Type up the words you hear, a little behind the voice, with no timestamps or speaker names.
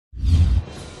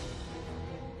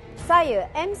Saya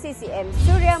MCCM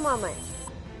Suria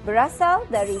berasal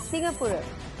dari Singapura.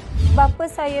 Bapa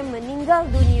saya meninggal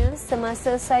dunia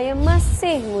semasa saya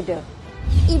masih muda.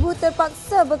 Ibu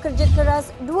terpaksa bekerja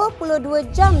keras 22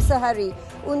 jam sehari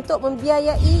untuk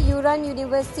membiayai yuran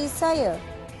universiti saya.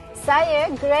 Saya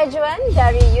graduan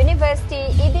dari Universiti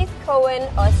Edith Cowan,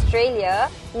 Australia,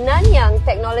 Nanyang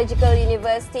Technological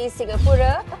University,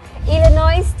 Singapura,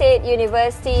 Illinois State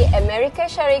University, Amerika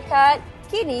Syarikat.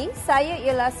 Kini, saya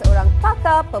ialah seorang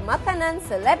pakar pemakanan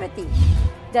selebriti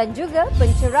dan juga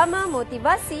penceramah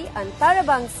motivasi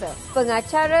antarabangsa,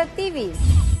 pengacara TV,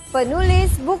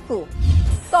 penulis buku,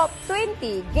 Top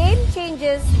 20 Game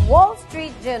Changers Wall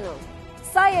Street Journal.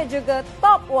 Saya juga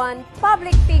top 1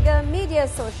 public figure media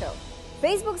sosial.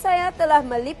 Facebook saya telah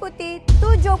meliputi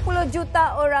 70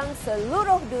 juta orang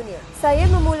seluruh dunia.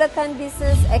 Saya memulakan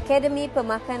bisnes akademi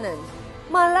pemakanan.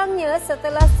 Malangnya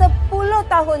setelah 10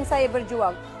 tahun saya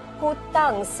berjuang,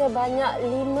 hutang sebanyak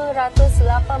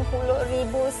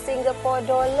 580,000 Singapore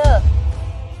dolar.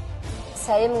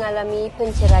 Saya mengalami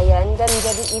penceraian dan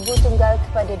menjadi ibu tunggal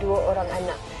kepada 2 orang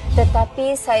anak.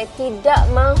 Tetapi saya tidak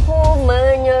mahu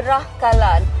menyerah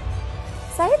kalah.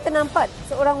 Saya ternampak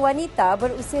seorang wanita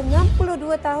berusia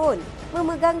 62 tahun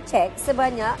memegang cek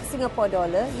sebanyak Singapore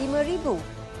dolar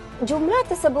 5,000. Jumlah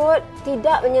tersebut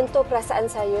tidak menyentuh perasaan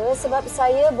saya sebab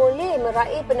saya boleh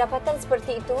meraih pendapatan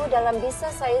seperti itu dalam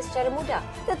bisnes saya secara mudah.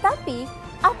 Tetapi,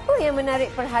 apa yang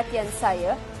menarik perhatian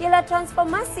saya ialah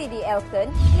transformasi di Elken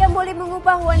yang boleh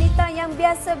mengubah wanita yang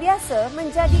biasa-biasa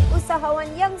menjadi usahawan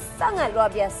yang sangat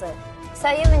luar biasa.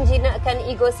 Saya menjinakkan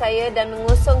ego saya dan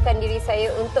mengosongkan diri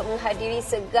saya untuk menghadiri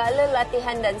segala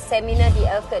latihan dan seminar di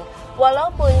Elken,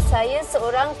 walaupun saya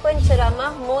seorang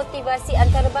penceramah motivasi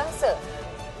antarabangsa.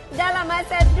 Dalam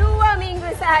masa 2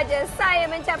 minggu sahaja, saya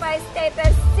mencapai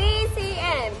status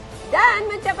CCM dan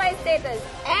mencapai status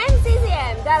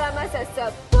MCCM dalam masa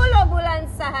 10 bulan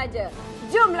sahaja.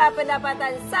 Jumlah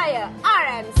pendapatan saya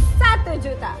RM1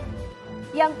 juta.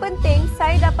 Yang penting,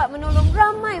 saya dapat menolong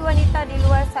ramai wanita di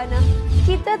luar sana.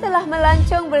 Kita telah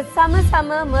melancong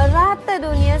bersama-sama merata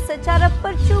dunia secara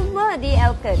percuma di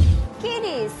Elken.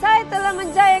 Kini, saya telah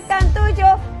menjayakan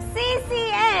 7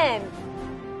 CCM.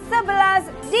 11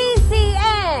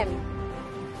 DCM.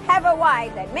 Have a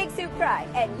why that makes you cry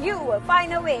and you will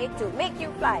find a way to make you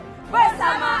fly.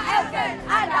 Bersama Elken,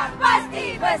 anda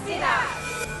pasti bersinar.